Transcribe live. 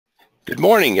Good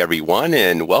morning, everyone,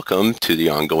 and welcome to the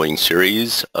ongoing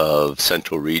series of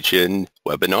Central Region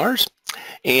webinars.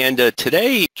 And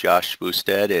today, Josh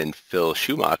Boustead and Phil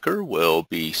Schumacher will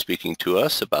be speaking to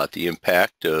us about the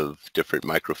impact of different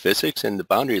microphysics and the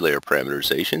boundary layer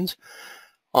parameterizations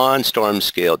on storm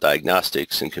scale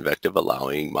diagnostics and convective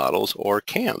allowing models, or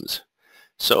CAMs.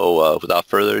 So without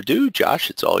further ado, Josh,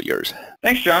 it's all yours.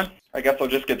 Thanks, John. I guess I'll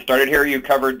just get started here. You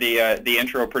covered the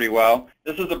intro pretty well.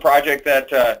 This is a project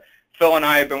that Phil and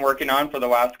I have been working on for the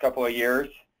last couple of years,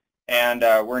 and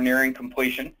we're nearing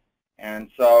completion. And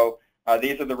so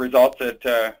these are the results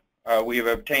that we have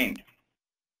obtained.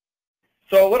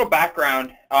 So a little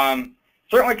background.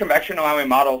 Certainly convection-allowing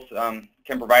models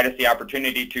can provide us the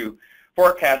opportunity to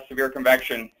forecast severe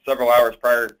convection several hours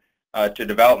prior to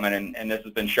development, and this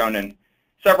has been shown in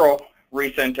several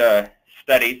recent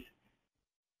studies.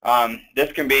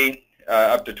 This can be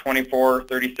up to 24,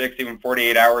 36, even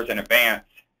 48 hours in advance.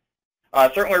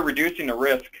 Certainly reducing the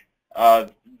risk,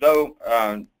 though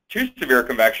to severe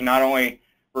convection not only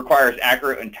requires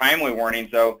accurate and timely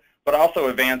warnings, though, but also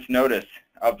advance notice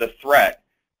of the threat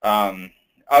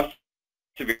of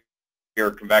severe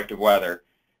convective weather.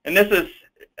 And this is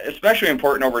especially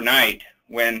important overnight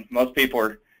when most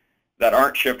people that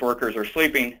aren't shift workers are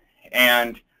sleeping,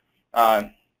 and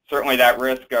certainly that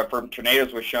risk for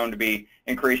tornadoes was shown to be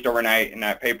increased overnight in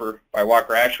that paper by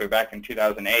Walker Ashley back in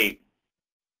 2008.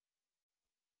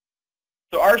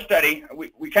 So our study,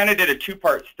 we kind of did a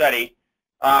two-part study,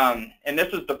 and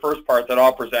this is the first part that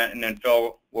I'll present, and then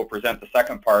Phil will present the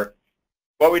second part.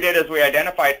 What we did is we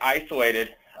identified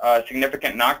isolated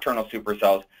significant nocturnal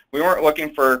supercells. We weren't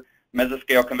looking for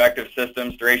mesoscale convective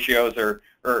systems, ratios,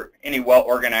 or any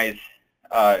well-organized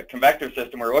convective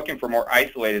system. We were looking for more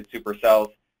isolated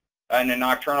supercells in a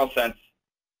nocturnal sense.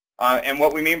 And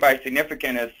what we mean by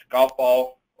significant is golf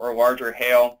ball or larger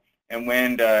hail and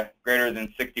wind greater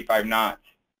than 65 knots.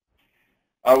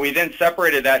 We then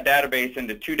separated that database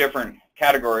into two different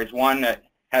categories, one that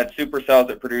had supercells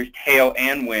that produced hail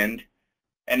and wind,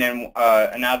 and then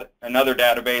another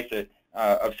database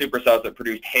of supercells that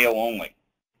produced hail only.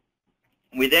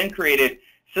 We then created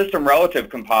system relative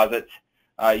composites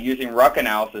using ruck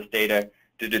analysis data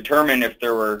to determine if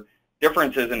there were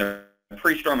differences in a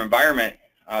pre-storm environment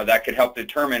that could help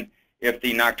determine if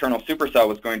the nocturnal supercell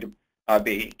was going to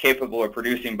be capable of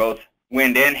producing both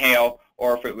wind and hail,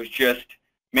 or if it was just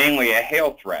mainly a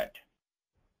hail threat.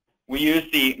 We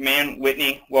used the Mann,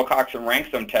 Whitney, Wilcox, and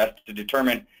Ransom test to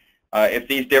determine if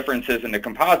these differences in the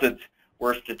composites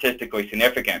were statistically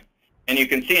significant. And you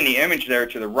can see in the image there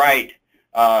to the right,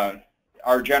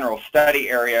 our general study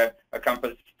area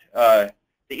encompassed the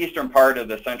eastern part of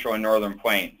the central and northern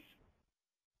plains.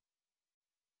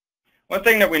 One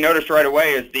thing that we noticed right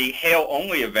away is the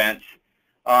hail-only events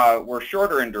were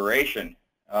shorter in duration.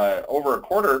 Over a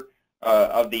quarter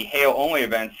of the hail-only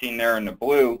events seen there in the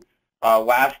blue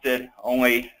lasted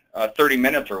only 30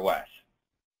 minutes or less,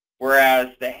 whereas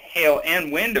the hail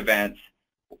and wind events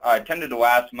tended to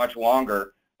last much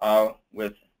longer,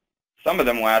 with some of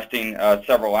them lasting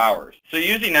several hours. So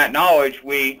using that knowledge,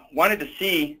 we wanted to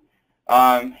see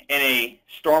in a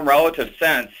storm relative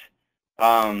sense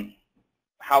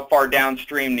how far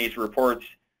downstream these reports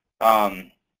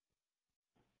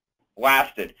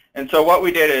lasted. And so what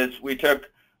we did is we took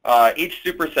each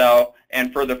supercell,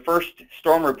 and for the first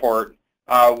storm report,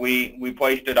 we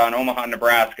placed it on Omaha,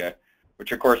 Nebraska,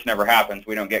 which of course never happens.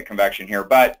 We don't get convection here.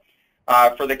 But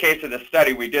for the case of the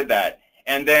study, we did that.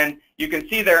 And then you can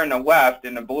see there in the left,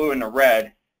 in the blue and the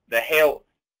red, the hail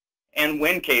and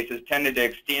wind cases tended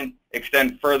to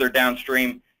extend further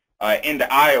downstream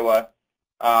into Iowa,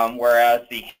 whereas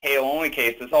the hail-only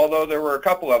cases, although there were a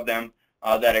couple of them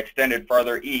that extended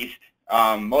farther east,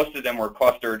 most of them were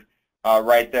clustered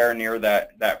right there near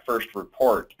that first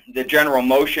report. The general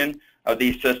motion of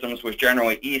these systems was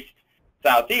generally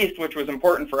east-southeast, which was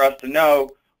important for us to know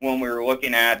when we were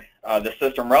looking at the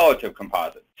system relative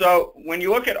composite. So when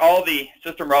you look at all the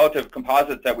system relative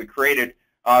composites that we created,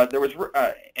 and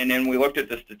then we looked at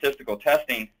the statistical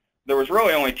testing, there was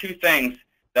really only two things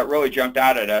that really jumped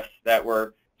out at us that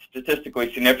were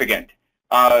statistically significant.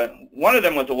 One of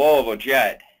them was a Louisville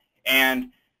jet.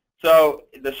 And so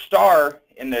the star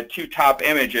in the two top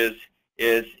images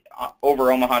is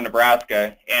over Omaha,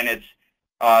 Nebraska, and it's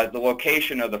the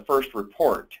location of the first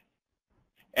report.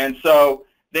 And so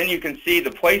then you can see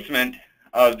the placement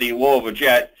of the Louisville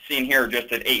jet, seen here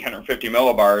just at 850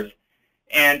 millibars.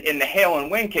 And in the hail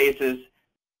and wind cases,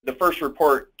 the first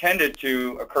report tended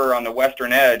to occur on the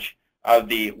western edge of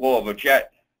the Louisville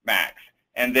jet max.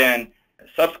 And then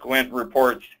subsequent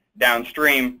reports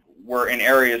downstream were in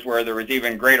areas where there was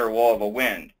even greater Louisville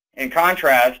wind. In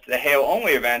contrast, the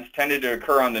hail-only events tended to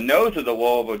occur on the nose of the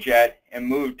low-level jet and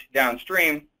moved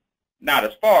downstream, not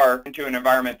as far, into an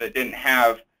environment that didn't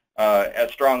have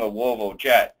as strong a low-level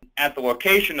jet. At the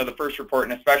location of the first report,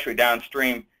 and especially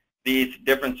downstream, these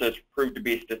differences proved to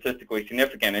be statistically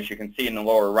significant, as you can see in the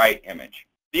lower right image.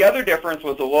 The other difference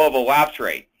was the low-level lapse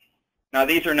rate. Now,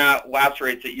 these are not lapse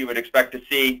rates that you would expect to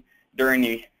see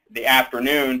during the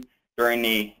afternoon during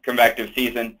the convective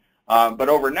season, but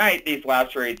overnight, these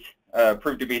lapse rates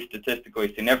proved to be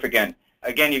statistically significant.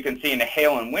 Again, you can see in the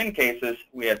hail and wind cases,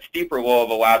 we had steeper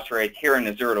low-level lapse rates here in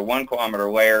the 0 to 1 kilometer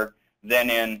layer than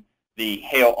in the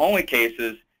hail-only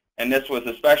cases, and this was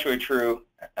especially true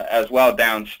as well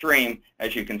downstream,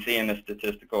 as you can see in the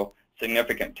statistical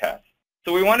significant test.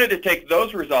 So we wanted to take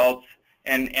those results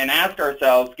and ask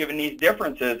ourselves, given these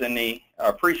differences in the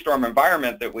pre-storm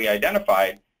environment that we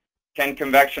identified, can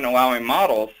convection-allowing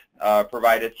models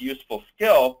provide us useful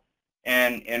skill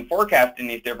in forecasting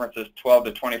these differences 12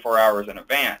 to 24 hours in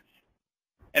advance?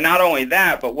 And not only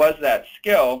that, but was that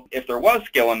skill, if there was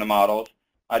skill in the models,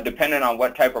 dependent on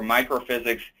what type of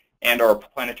microphysics and/or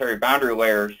planetary boundary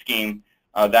layer scheme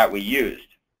that we used.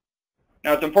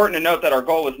 Now, it's important to note that our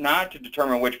goal was not to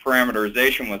determine which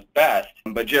parameterization was best,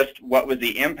 but just what was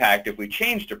the impact if we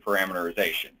changed to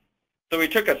parameterization. So we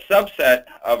took a subset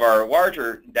of our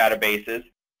larger databases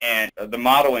and the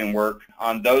modeling work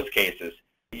on those cases.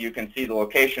 You can see the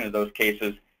location of those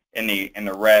cases in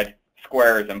the red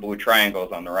squares and blue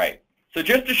triangles on the right. So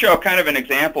just to show kind of an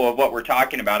example of what we're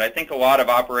talking about, I think a lot of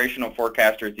operational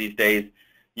forecasters these days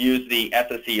use the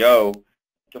SSEO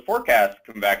to forecast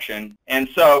convection. And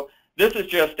so this is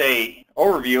just an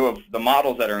overview of the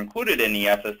models that are included in the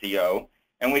SSEO.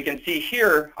 And we can see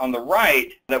here on the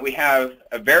right that we have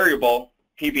a variable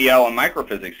PBL and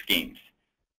microphysics schemes.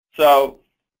 So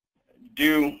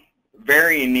do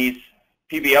varying these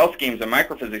PBL schemes and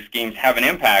microphysics schemes have an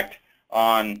impact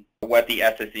on what the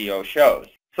SSEO shows?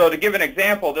 So to give an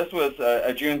example, this was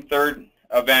a June 3rd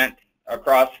event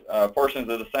across portions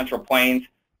of the Central Plains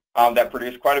that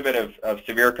produced quite a bit of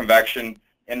severe convection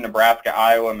in Nebraska,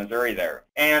 Iowa, Missouri there.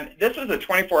 And this was a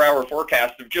 24-hour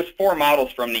forecast of just 4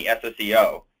 models from the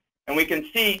SSEO. And we can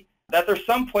see that there's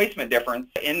some placement difference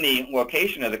in the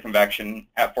location of the convection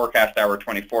at forecast hour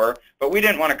 24, but we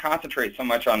didn't want to concentrate so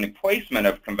much on the placement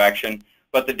of convection,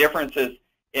 but the differences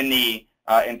in the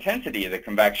intensity of the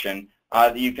convection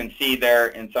that you can see there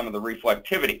in some of the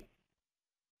reflectivity.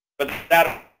 But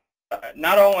that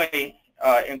not only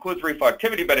includes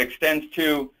reflectivity, but extends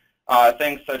to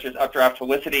things such as updraft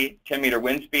helicity, 10-meter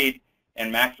wind speed,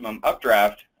 and maximum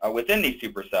updraft within these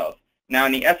supercells. Now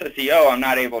in the SSEO, I'm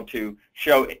not able to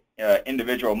show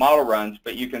individual model runs,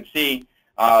 but you can see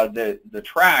the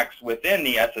tracks within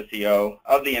the SSEO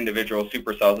of the individual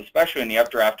supercells, especially in the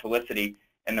updraft helicity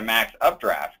and the max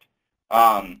updraft.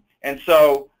 And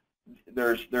so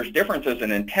there's differences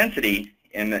in intensity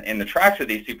in the tracks of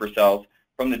these supercells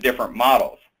from the different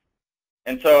models.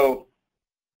 And so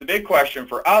the big question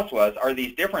for us was, are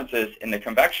these differences in the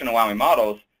convection-allowing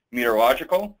models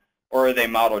meteorological, or are they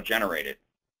model-generated?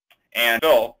 And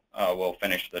Phil will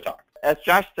finish the talk. As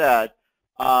Josh said,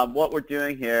 what we're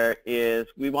doing here is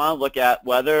we want to look at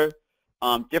whether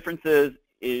differences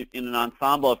in an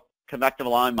ensemble of convective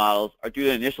allowing models are due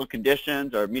to initial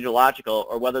conditions or meteorological,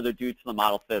 or whether they're due to the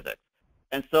model physics.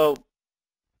 And so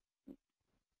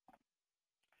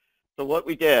what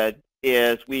we did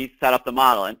is we set up the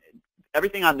model. And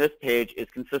everything on this page is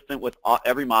consistent with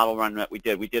every model run that we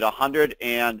did. We did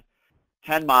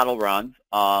 110 model runs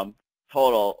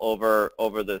total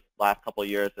over this last couple of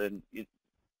years, and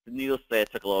needless to say,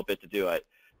 it took a little bit to do it.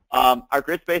 Our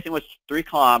grid spacing was 3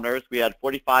 kilometers. We had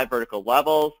 45 vertical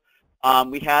levels.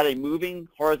 We had a moving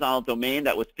horizontal domain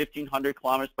that was 1,500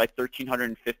 kilometers by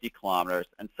 1,350 kilometers.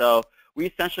 And so we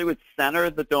essentially would center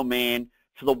the domain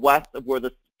to the west of where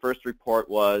the first report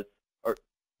was, or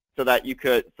so that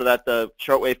the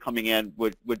shortwave coming in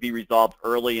would be resolved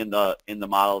early in the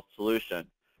model solution.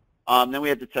 Then we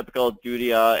had the typical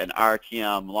Dudia and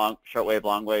RTM, shortwave,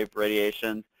 long-wave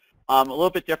radiations. A little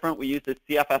bit different, we used the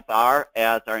CFSR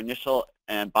as our initial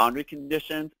and boundary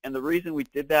conditions, and the reason we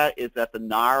did that is that the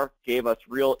NAR gave us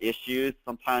real issues.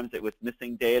 Sometimes it was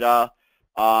missing data,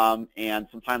 and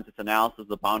sometimes its analysis of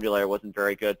the boundary layer wasn't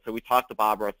very good. So we talked to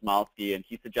Bob Rosmalski, and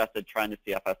he suggested trying the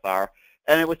CFSR,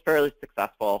 and it was fairly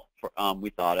successful, we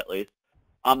thought at least.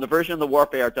 The version of the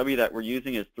WARP ARW that we're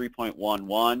using is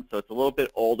 3.11, so it's a little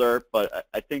bit older, but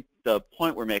I think the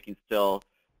point we're making still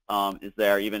is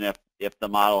there, even if the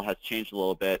model has changed a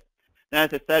little bit. And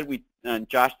as I said, and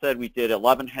Josh said, we did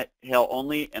 11 hail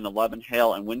only and 11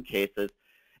 hail and wind cases.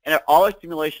 And all our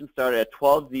simulations started at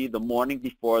 12Z the morning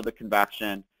before the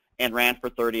convection and ran for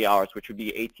 30 hours, which would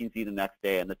be 18Z the next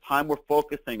day. And the time we're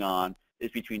focusing on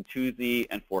is between 2Z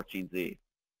and 14Z.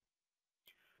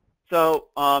 So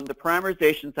the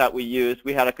parameterizations that we used,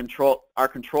 we had our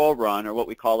control run, or what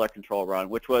we call our control run,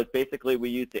 which was basically we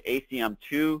used the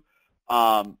ACM2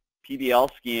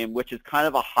 PBL scheme, which is kind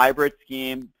of a hybrid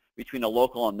scheme between a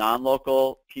local and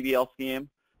non-local PBL scheme.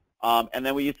 And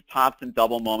then we used the Thompson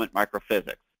double moment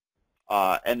microphysics.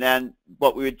 And then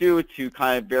what we would do to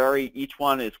kind of vary each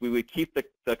one is we would keep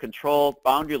the control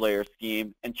boundary layer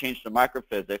scheme and change to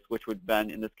microphysics, which would have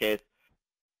been, in this case,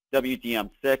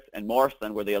 WDM6 and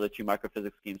Morrison were the other two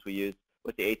microphysics schemes we used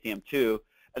with the ACM2.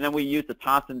 And then we used the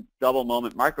Thompson double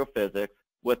moment microphysics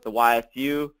with the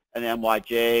YSU and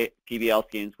MYJ PBL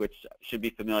schemes, which should be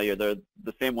familiar. They're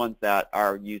the same ones that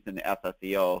are used in the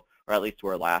SSEO, or at least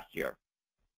were last year.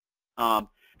 And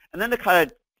then to kind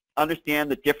of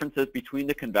understand the differences between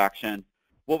the convection,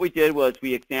 what we did was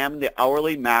we examined the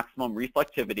hourly maximum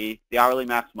reflectivity, the hourly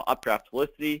maximum updraft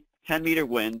helicity, 10-meter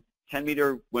wind,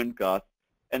 10-meter wind gust,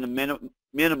 and the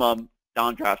minimum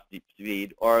downdraft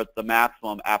speed, or the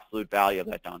maximum absolute value of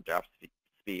that downdraft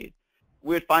speed.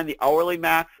 We would find the hourly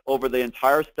max over the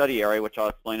entire study area, which I'll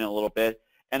explain in a little bit,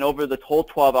 and over the whole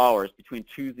 12 hours between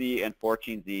 2Z and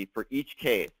 14Z for each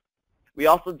case. We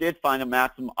also did find a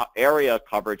maximum area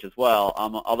coverage as well,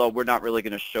 although we're not really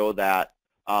going to show that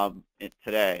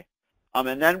today.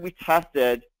 And then we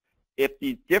tested if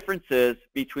the differences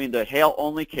between the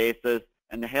hail-only cases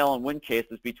and the hail and wind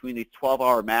cases between these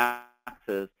 12-hour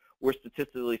maxes were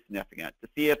statistically significant, to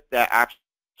see if that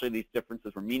actually these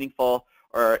differences were meaningful,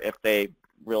 or if they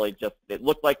really just, it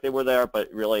looked like they were there, but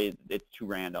really it's too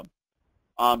random.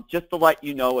 Just to let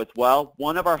you know as well,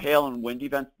 one of our hail and wind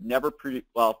events did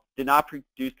not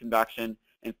produce convection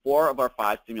in 4 of our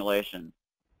 5 simulations.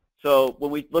 So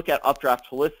when we look at updraft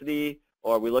helicity,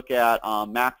 or we look at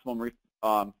maximum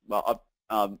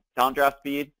downdraft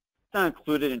speed, it's not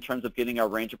included in terms of getting our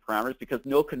range of parameters because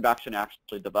no convection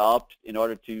actually developed in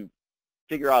order to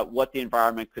figure out what the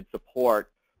environment could support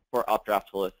for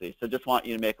updraft helicity. So just want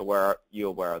you to make you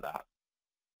aware of that.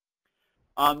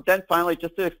 Then finally,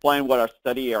 just to explain what our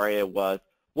study area was,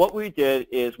 what we did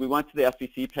is we went to the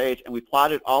SVC page and we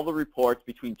plotted all the reports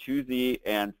between 2Z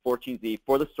and 14Z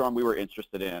for the storm we were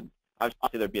interested in.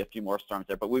 Obviously, there'd be a few more storms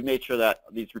there, but we made sure that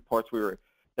these reports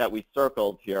that we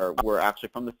circled here were actually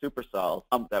from the supercells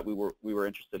that we were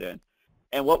interested in.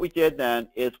 And what we did then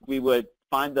is we would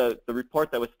find the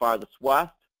report that was farthest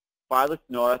west, farthest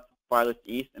north, farthest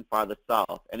east, and farthest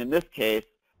south. And in this case,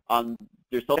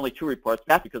 there's only 2 reports.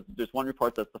 That's because there's one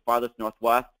report that's the farthest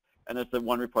northwest, and there's the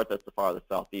one report that's the farthest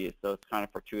southeast. So it's kind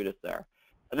of fortuitous there.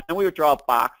 And then we would draw a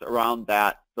box around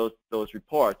those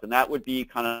reports, and that would be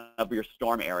kind of your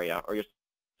storm area or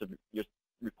your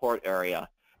report area.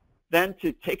 Then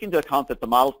to take into account that the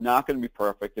model's not going to be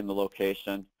perfect in the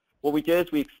location, what we did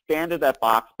is we expanded that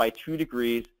box by 2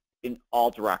 degrees in all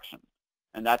directions.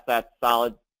 And that's that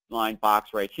solid line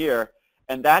box right here.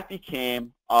 And that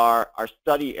became our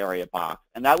study area box.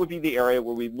 And that would be the area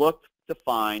where we looked to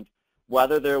find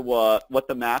whether there was, what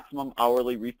the maximum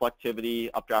hourly reflectivity,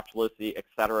 updraft helicity, et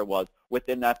cetera, was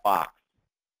within that box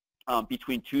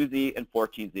between 2Z and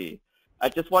 14Z. I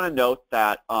just want to note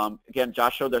that, again,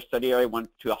 Josh showed their study area went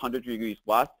to 100 degrees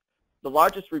west.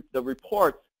 The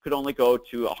reports could only go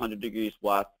to 100 degrees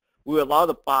west. We would allow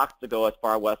the box to go as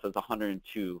far west as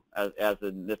 102, as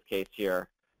in this case here,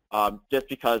 just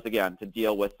because, again, to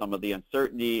deal with some of the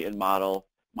uncertainty in model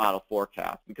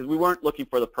forecast. Because we weren't looking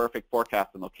for the perfect forecast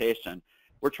and location.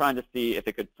 We're trying to see if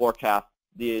it could forecast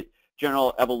the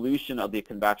general evolution of the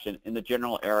convection in the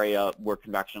general area where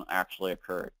convection actually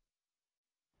occurred.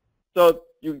 So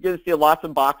you're going to see lots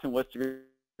of box and whiskers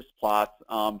plots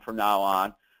from now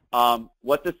on.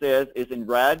 What this is in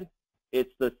red,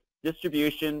 it's the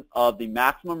distribution of the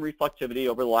maximum reflectivity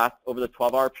over the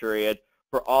 12-hour period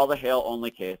for all the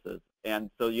hail-only cases. And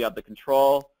so you have the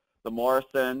control, the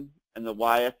Morrison, and the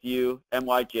YSU,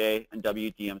 MYJ, and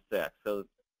WDM6. So,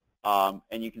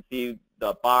 and you can see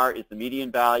the bar is the median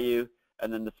value,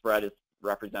 and then the spread is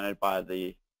represented by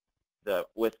the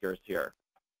whiskers here.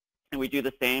 And we do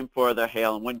the same for the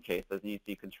hail and wind cases, and you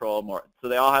see control more. So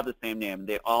they all have the same name.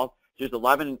 There's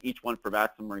 11 in each one for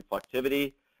maximum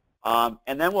reflectivity.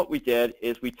 And then what we did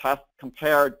is we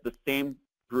compared the same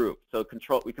group. So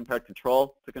we compared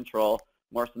control to control,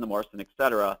 Morrison to Morrison, et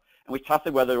cetera, and we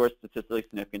tested whether there were statistically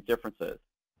significant differences.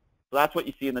 So that's what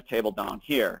you see in the table down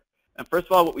here. And first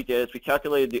of all, what we did is we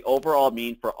calculated the overall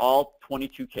mean for all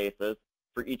 22 cases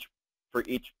for each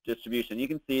distribution. You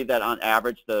can see that on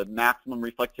average, the maximum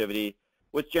reflectivity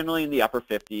was generally in the upper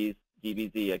 50s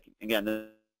dBz. Again,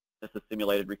 this is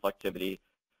simulated reflectivity.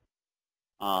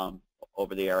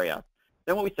 over the area.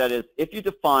 Then what we said is, if you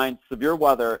define severe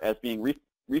weather as being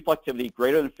reflectivity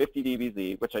greater than 50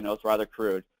 dBz, which I know is rather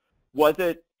crude,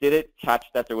 did it catch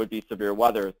that there would be severe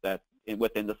weather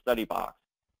within the study box?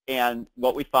 And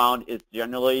what we found is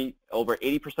generally over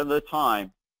 80% of the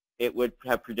time, it would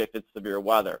have predicted severe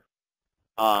weather.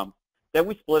 Then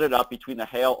we split it up between the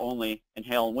hail only and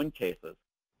hail and wind cases.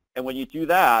 And when you do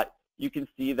that, you can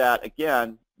see that,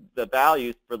 again, the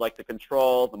values for like the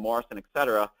control, the Morrison, et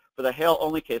cetera, for the hail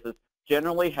only cases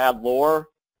generally had lower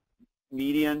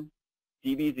median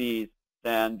dBzs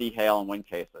than the hail and wind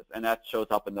cases. And that shows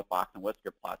up in the box and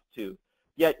whisker plots too.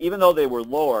 Yet, even though they were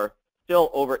lower, still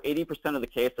over 80% of the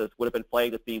cases would have been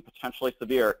flagged as being potentially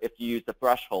severe if you used the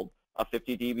threshold of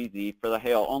 50 dBz for the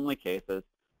hail only cases.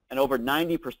 And over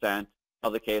 90%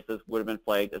 of the cases would have been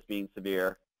flagged as being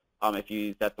severe if you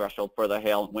use that threshold for the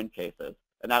hail and wind cases.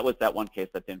 And that was that one case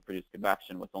that didn't produce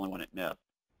convection, was the only one it missed.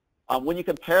 When you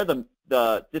compare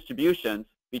the distributions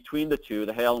between the two,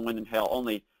 the hail and wind and hail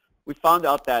only, we found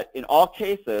out that in all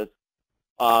cases,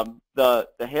 the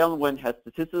hail and wind has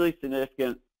statistically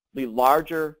significantly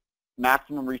larger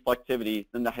maximum reflectivity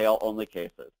than the hail only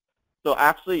cases. So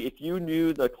actually, if you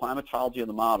knew the climatology of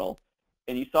the model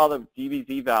and you saw the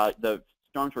dBz value, the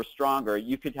storms were stronger,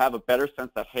 you could have a better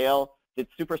sense that hail, that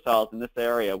supercells in this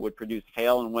area would produce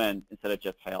hail and wind instead of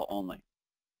just hail only.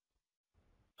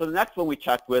 So the next one we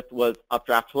checked with was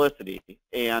updraft helicity.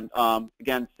 And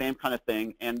again, same kind of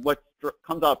thing. And what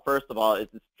comes out first of all is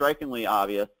it's strikingly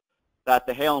obvious that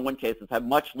the hail and wind cases have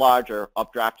much larger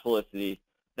updraft helicity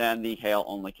than the hail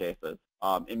only cases.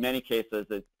 In many cases,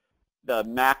 the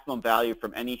maximum value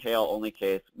from any hail only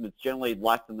case was generally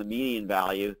less than the median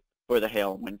value for the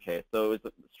hail and wind case. So it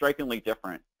was strikingly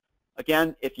different.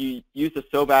 Again, if you use the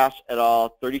Sobash et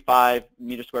al. 35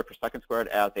 meters squared per second squared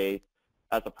as a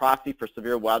proxy for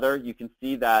severe weather, you can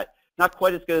see that not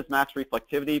quite as good as max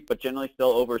reflectivity, but generally still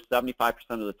over 75%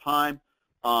 of the time.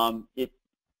 It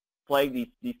flagged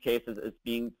these cases as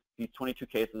being, these 22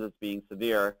 cases as being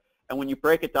severe. And when you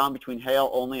break it down between hail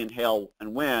only and hail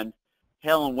and wind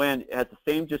has the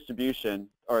same distribution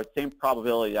or same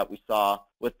probability that we saw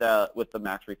with the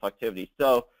max reflectivity.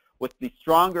 So with the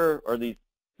stronger, or these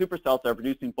supercells that are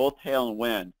producing both hail and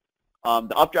wind,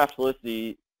 the updraft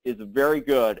helicity is very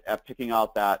good at picking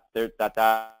out that has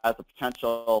a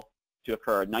potential to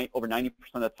occur. Over 90%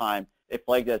 of the time, it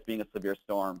flagged as being a severe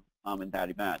storm in that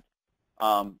event.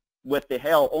 With the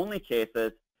hail-only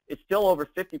cases, it's still over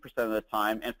 50% of the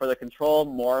time, and for the control,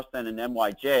 Morrison, and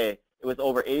MYJ, it was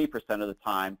over 80% of the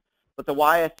time. But the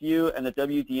YSU and the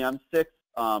WDM6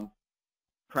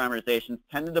 parameterizations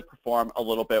tended to perform a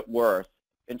little bit worse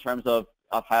in terms of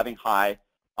having high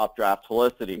updraft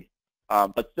helicity.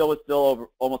 But still, it's still over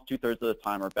almost 2/3 of the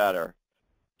time or better.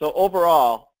 So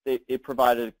overall, it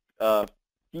provided a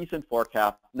decent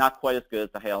forecast, not quite as good as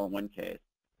the hail and wind case.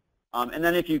 And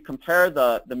then if you compare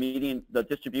the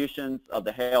distributions of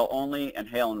the hail only and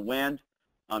hail and wind,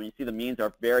 you see the means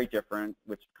are very different,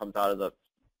 which comes out of the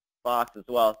box as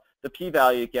well. The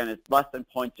p-value, again, is less than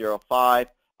 0.05,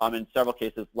 in several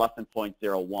cases less than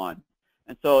 0.01.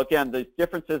 And so again, the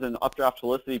differences in updraft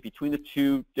helicity between the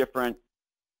two different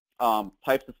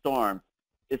types of storms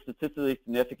is statistically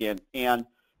significant. And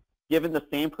given the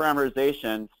same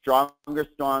parameterization, stronger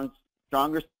storms,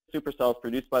 stronger supercells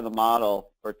produced by the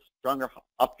model, or stronger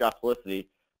updraft helicity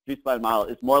produced by the model,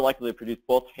 is more likely to produce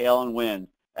both hail and wind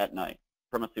at night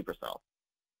from a supercell.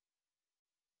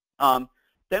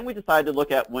 Then we decided to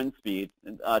look at wind speed,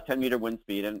 10-meter wind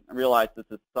speed, and realized this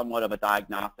is somewhat of a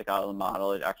diagnostic out of the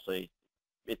model.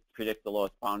 It predicts the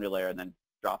lowest boundary layer and then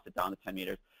drops it down to 10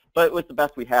 meters. But it was the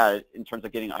best we had in terms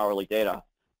of getting hourly data.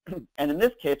 And in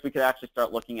this case, we could actually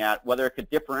start looking at whether it could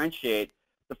differentiate.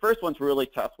 The first one to really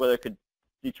test whether it could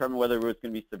determine whether it was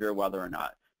going to be severe weather or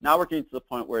not. Now we're getting to the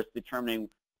point where it's determining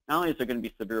not only is there going to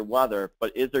be severe weather,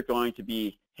 but is there going to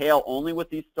be hail only with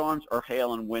these storms or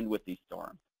hail and wind with these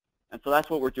storms? And so that's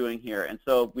what we're doing here. And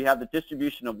so we have the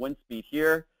distribution of wind speed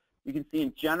here. You can see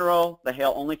in general, the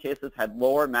hail only cases had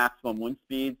lower maximum wind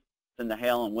speeds than the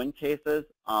hail and wind cases,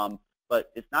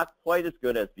 but it's not quite as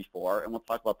good as before, and we'll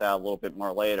talk about that a little bit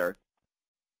more later.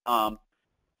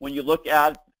 When you look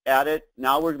at it,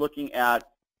 now we're looking at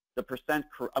the percent,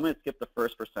 I'm going to skip the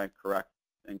first percent correct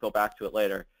and go back to it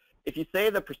later. If you say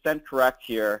the percent correct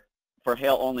here for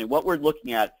hail only, what we're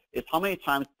looking at is how many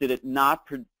times did it not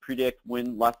predict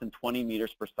wind less than 20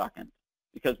 meters per second,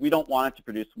 because we don't want it to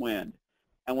produce wind.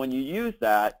 And when you use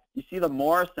that, you see the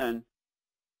Morrison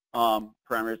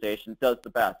parameterization does the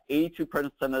best. 82%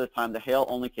 of the time, the hail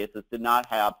only cases did not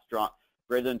have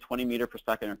greater than 20 meters per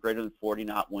second or greater than 40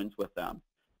 knot winds with them.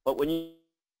 But when you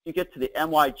you get to the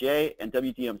MYJ and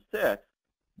WDM6,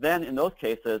 then in those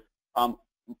cases,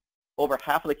 over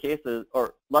half of the cases,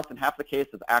 or less than half of the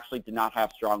cases, actually do not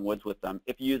have strong winds with them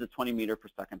if you use a 20 meter per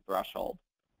second threshold.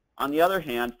 On the other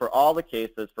hand, for all the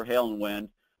cases for hail and wind,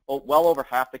 well over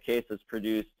half the cases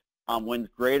produced winds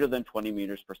greater than 20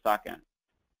 meters per second.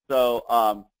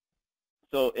 So,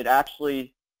 so it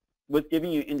actually was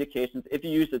giving you indications. If you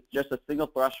used just a single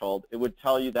threshold, it would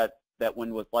tell you that that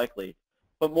wind was likely.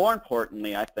 But more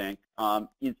importantly, I think,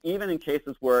 is even in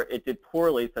cases where it did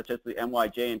poorly, such as the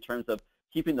MYJ, in terms of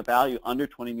keeping the value under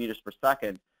 20 meters per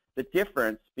second, the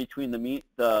difference between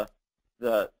the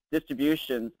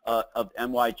distributions of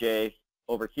MYJ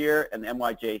over here and the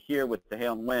MYJ here with the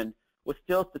hail and wind was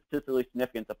still statistically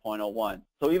significant to 0.01.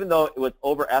 So even though it was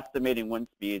overestimating wind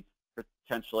speeds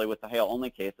potentially with the hail-only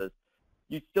cases,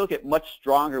 you still get much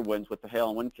stronger winds with the hail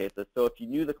and wind cases. So if you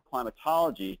knew the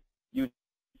climatology, you'd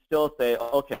still say,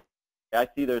 okay, I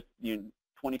see there's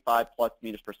 25 plus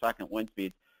meters per second wind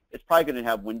speeds. It's probably going to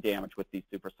have wind damage with these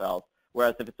supercells.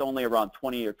 Whereas if it's only around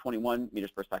 20 or 21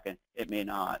 meters per second, it may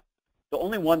not. The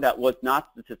only one that was not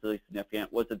statistically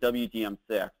significant was the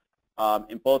WDM6.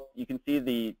 In both, you can see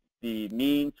the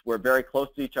means were very close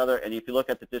to each other, and if you look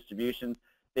at the distributions,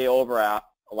 they overlap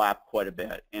quite a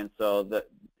bit. And so the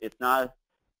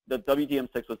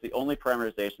WDM6 was the only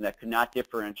parameterization that could not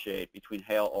differentiate between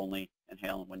hail only and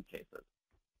hail and wind cases.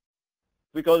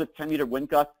 If we go to 10 meter wind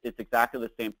gusts, it's exactly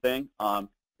the same thing.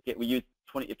 If you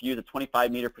use a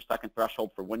 25 meter per second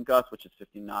threshold for wind gusts, which is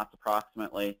 15 knots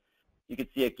approximately, you can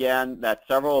see again that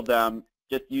several of them,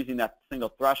 just using that single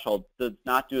threshold, does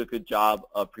not do a good job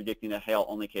of predicting that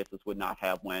hail-only cases would not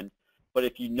have wind. But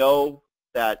if you know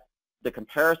that the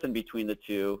comparison between the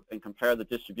two and compare the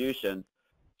distributions,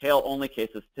 hail-only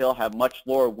cases still have much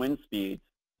lower wind speeds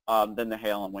than the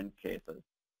hail and wind cases.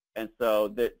 And so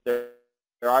there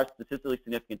are statistically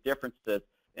significant differences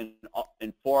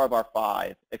in 4 of our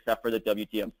 5, except for the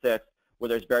WDM6, where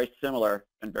there's very similar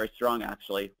and very strong,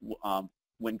 actually,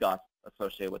 wind gusts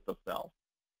associated with those cells.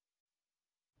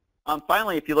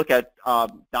 Finally, if you look at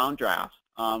downdrafts,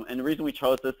 and the reason we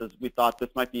chose this is we thought this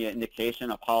might be an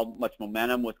indication of how much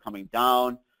momentum was coming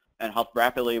down and how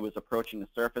rapidly it was approaching the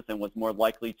surface and was more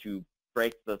likely to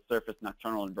break the surface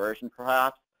nocturnal inversion,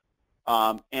 perhaps.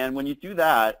 And when you do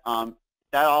that,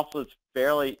 that also is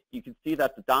fairly, you can see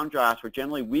that the downdrafts were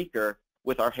generally weaker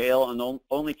with our hail and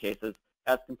only cases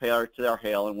as compared to our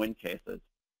hail and wind cases.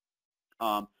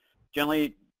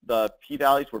 Generally, the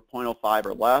p-values were 0.05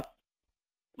 or less,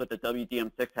 with the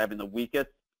WDM6 having the weakest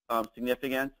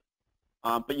significance.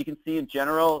 But you can see in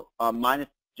general,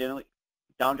 generally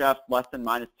downdrafts less than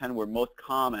 -10 were most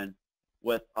common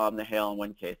with the hail and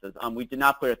wind cases. We did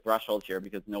not put a threshold here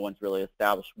because no one's really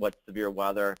established what severe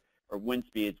weather or wind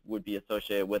speeds would be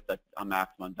associated with a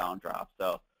maximum downdraft.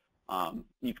 So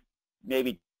you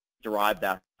maybe derive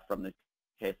that from the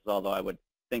cases, although I would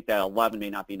think that 11 may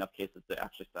not be enough cases to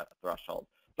actually set a threshold.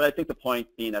 But I think the point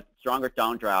being that stronger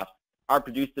downdrafts are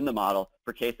produced in the model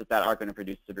for cases that are going to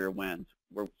produce severe winds,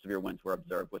 where severe winds were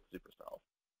observed with supercells.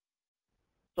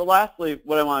 So lastly,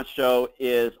 what I want to show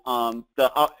is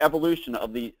the evolution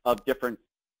of different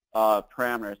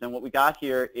parameters. And what we got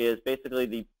here is basically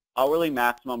the hourly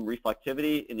maximum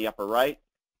reflectivity in the upper right,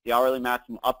 the hourly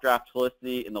maximum updraft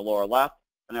helicity in the lower left,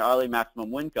 and the hourly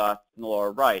maximum wind gust in the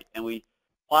lower right. And we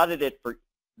plotted it for,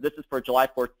 this is for July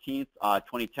 14th,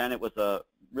 2010. It was a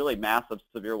really massive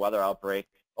severe weather outbreak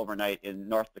overnight in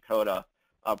North Dakota,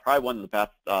 probably one of the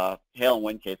best hail and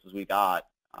wind cases we got,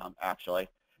 actually.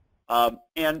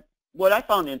 And what I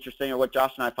found interesting, or what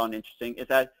Josh and I found interesting, is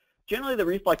that generally the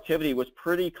reflectivity was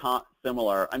pretty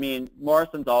similar. I mean,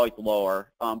 Morrison's always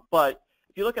lower, but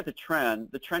if you look at the trend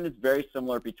is very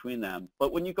similar between them.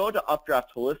 But when you go to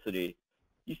updraft helicity,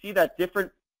 you see that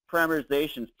different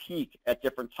parameterizations peak at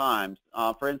different times.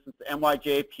 For instance, the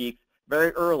MYJ peaks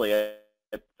very early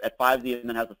at 5Z and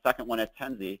then has a second one at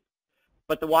 10Z.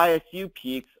 But the YSU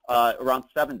peaks around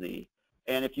 7Z.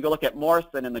 And if you go look at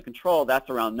Morrison in the control, that's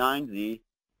around 9Z.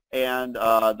 And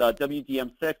the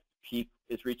WDM6 peak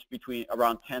is reached between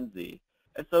around 10Z.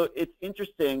 And so it's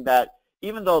interesting that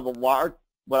even though the large,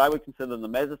 what I would consider the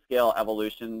mesoscale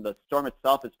evolution, the storm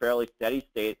itself is fairly steady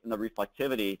state in the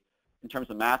reflectivity in terms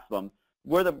of maximum,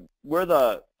 where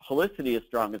the helicity is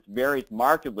strongest varies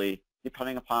markedly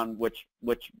depending upon which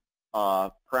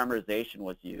parameterization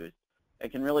was used.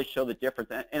 It can really show the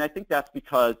difference. And I think that's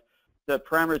because the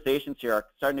parameterizations here are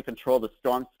starting to control the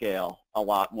storm scale a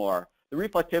lot more. The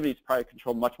reflectivity is probably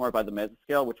controlled much more by the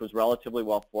mesoscale, which was relatively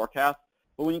well forecast.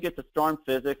 But when you get to storm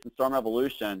physics and storm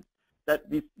evolution, that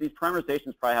these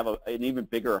parameterizations probably have an even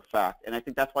bigger effect. And I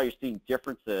think that's why you're seeing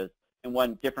differences and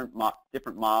when different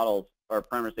models or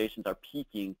parameterizations are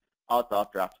peaking out the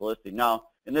updraft helicity. Now,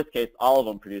 in this case, all of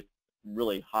them produce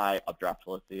really high updraft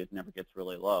helicity. It never gets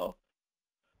really low.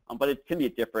 But it can be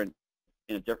different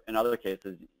in other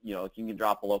cases. You know, you can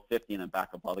drop below 50 and then back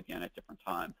above again at different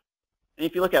times. And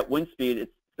if you look at wind speed,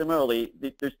 it's similarly,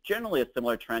 there's generally a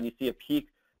similar trend. You see a peak,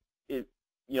 you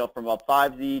know, from about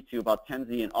 5Z to about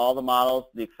 10Z in all the models,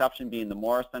 the exception being the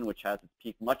Morrison, which has its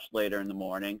peak much later in the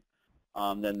morning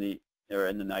or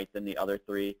in the night than the other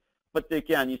three. But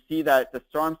again, you see that the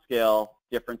storm scale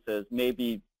differences may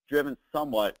be driven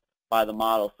somewhat by the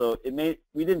model. So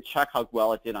we didn't check how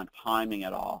well it did on timing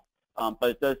at all. But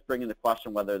it does bring into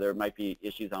question whether there might be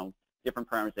issues on different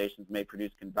parameterizations may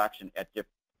produce convection at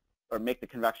or make the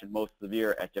convection most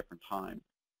severe at different times.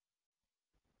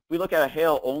 If we look at a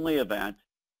hail-only event,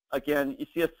 again, you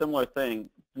see a similar thing.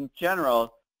 In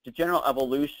general, the general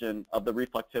evolution of the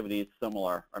reflectivity is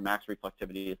similar, or max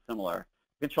reflectivity is similar.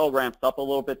 Control ramps up a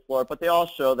little bit slower, but they all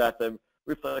show that the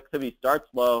reflectivity starts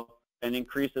low and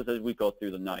increases as we go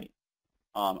through the night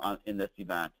in this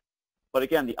event. But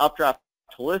again, the updraft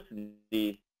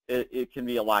helicity, it can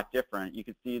be a lot different. You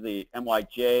can see the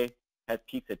MYJ has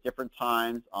peaks at different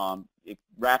times. MYJ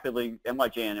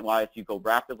and YSU go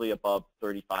rapidly above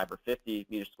 35 or 50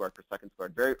 meters squared per second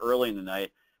squared very early in the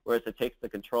night, whereas it takes the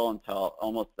control until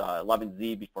almost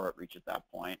 11Z before it reaches that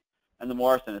point. And the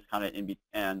Morrison is kind of in,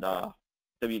 and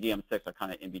WDM6 are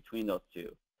kind of in between those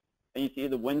two. And you see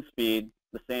the wind speed,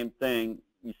 the same thing.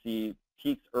 You see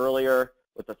peaks earlier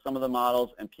with some of the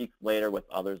models and peaks later with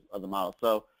others of the models.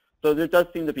 So there does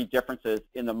seem to be differences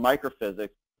in the microphysics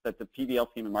that the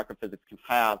PBL team and microphysics can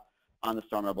have on the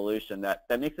storm evolution. That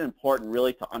makes it important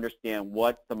really to understand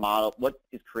what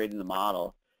is creating the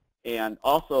model. And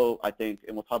also, I think,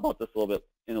 and we'll talk about this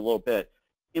in a little bit,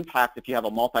 impact if you have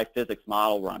a multi-physics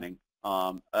model running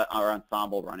or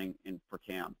ensemble running for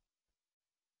CAM.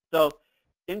 So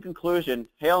in conclusion,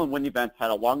 hail and wind events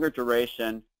had a longer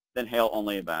duration than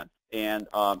hail-only events. And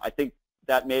I think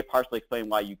that may partially explain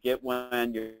why you get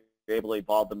wind. You're able to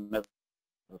evolve the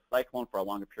cyclone for a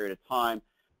longer period of time.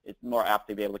 It's more apt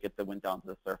to be able to get the wind down to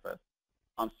the surface.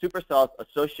 Supercells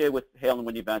associated with hail and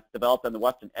wind events developed on the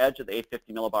western edge of the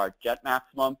 850 millibar jet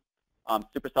maximum.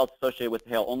 Supercells associated with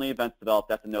hail-only events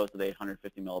developed at the nose of the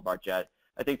 850 millibar jet.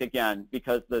 I think, again,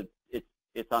 because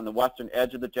it's on the western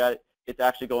edge of the jet, it's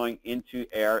actually going into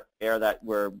air that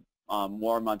where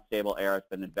warm, unstable air has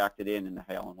been infected in the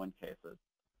hail and wind cases.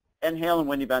 And hail and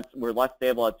wind events were less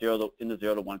stable at in the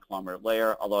 0 to 1 kilometer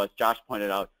layer, although as Josh pointed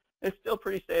out, it's still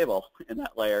pretty stable in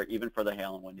that layer, even for the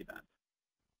hail and wind events.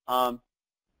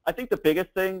 I think the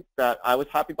biggest thing that I was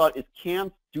happy about is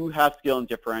CAMs do have skill in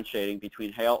differentiating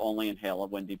between hail only and hail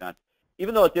and wind events.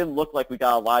 Even though it didn't look like we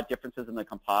got a lot of differences in the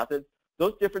composites,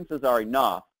 those differences are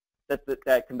enough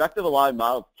that convective allowing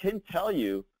models can tell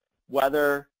you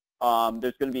whether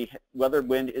there's going to be whether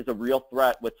wind is a real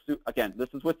threat. Again, this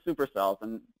is with supercells,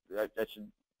 and I should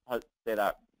say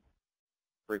that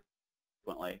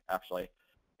frequently, actually.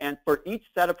 And for each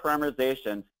set of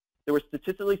parameterizations, there were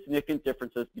statistically significant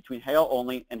differences between hail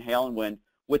only and hail and wind,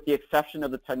 with the exception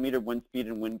of the 10-meter wind speed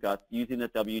and wind gusts using the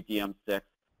WDM6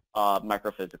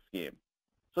 microphysics scheme.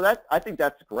 So I think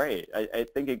that's great. I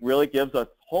think it really gives us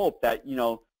hope that, you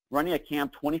know, running a CAM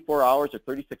 24 hours or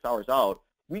 36 hours out,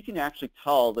 we can actually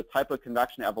tell the type of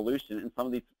convection evolution in some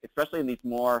of these, especially in these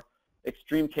more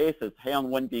extreme cases, hail and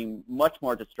wind being much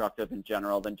more destructive in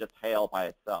general than just hail by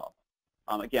itself.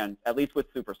 Again, at least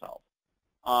with supercells.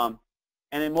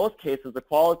 And in most cases, the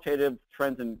qualitative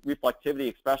trends in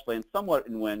reflectivity, especially and somewhat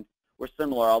in wind, were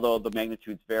similar, although the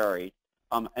magnitudes varied.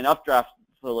 And updraft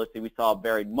helicity we saw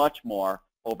varied much more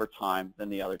over time than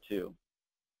the other two.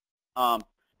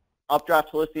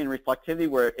 Updraft helicity and reflectivity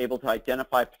were able to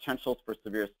identify potentials for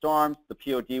severe storms. The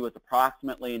POD was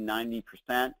approximately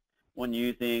 90% when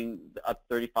using a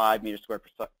 35 meters squared per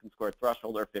second squared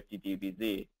threshold or 50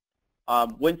 dBz.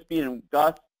 Wind speed and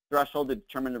gust threshold to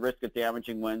determine the risk of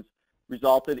damaging winds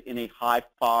resulted in a high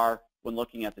FAR when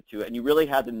looking at the two. And you really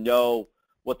had to know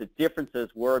what the differences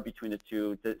were between the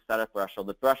two to set a threshold.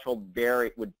 The threshold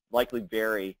would likely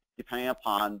vary depending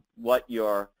upon what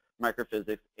your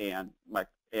microphysics and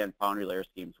boundary layer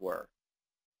schemes were.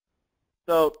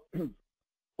 So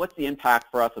what's the impact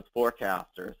for us as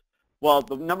forecasters? Well,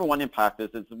 the number one impact is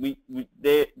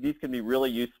these can be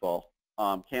really useful.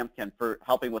 CAMs can for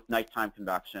helping with nighttime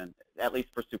convection, at least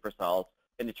for supercells,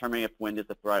 and determining if wind is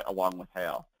a threat along with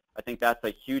hail. I think that's a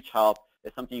huge help.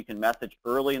 It's something you can message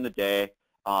early in the day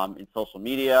in social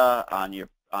media, on your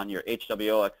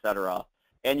HWO, et cetera.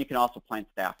 And you can also plan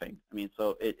staffing. I mean,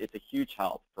 so it's a huge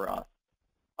help for us.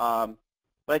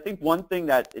 But But I think one thing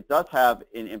that it does have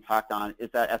an impact on is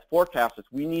that as forecasters,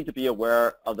 we need to be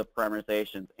aware of the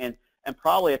parameterizations. And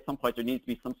probably at some point there needs to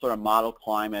be some sort of model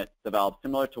climate developed,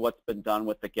 similar to what's been done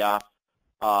with the gaps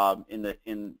in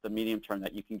the medium term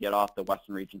that you can get off the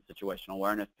Western Region Situational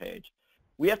Awareness page.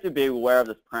 We have to be aware of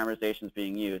this parameterizations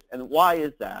being used. And why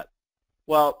is that?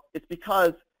 Well, it's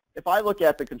because if I look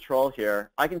at the control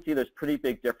here, I can see there's pretty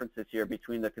big differences here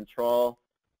between the control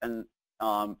and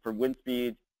for wind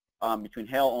speed between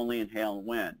hail only and hail and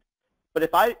wind. But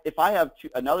if I have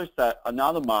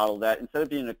another model that instead of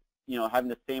being having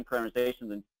the same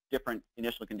parameterizations and different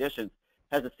initial conditions,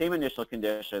 has the same initial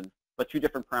conditions but two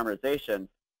different parameterizations,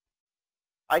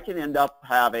 I can end up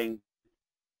having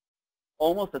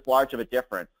almost as large of a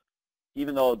difference,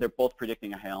 even though they're both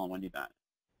predicting a hail and wind event.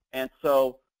 And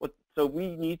so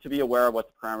we need to be aware of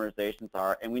what the parameterizations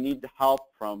are, and we need help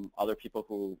from other people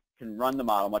who can run the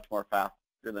model much more faster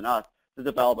than us to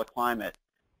develop a climate.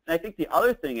 And I think the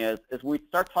other thing is we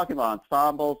start talking about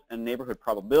ensembles and neighborhood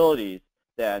probabilities,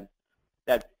 and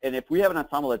if we have an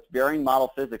ensemble that's varying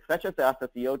model physics, such as the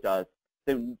SSEO does,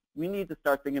 then we need to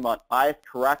start thinking about bias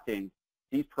correcting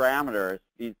these parameters,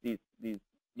 these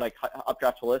like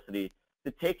updraft helicity,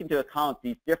 to take into account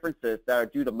these differences that are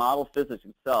due to model physics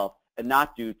itself and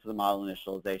not due to the model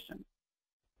initialization.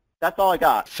 That's all I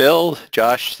got. Phil,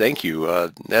 Josh, thank you.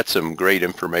 That's some great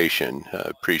information.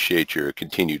 Appreciate your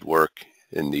continued work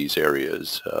in these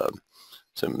areas.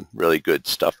 Some really good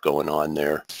stuff going on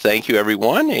there. Thank you,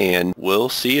 everyone, and we'll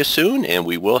see you soon, and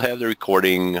we will have the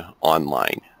recording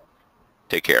online.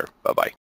 Take care. Bye-bye.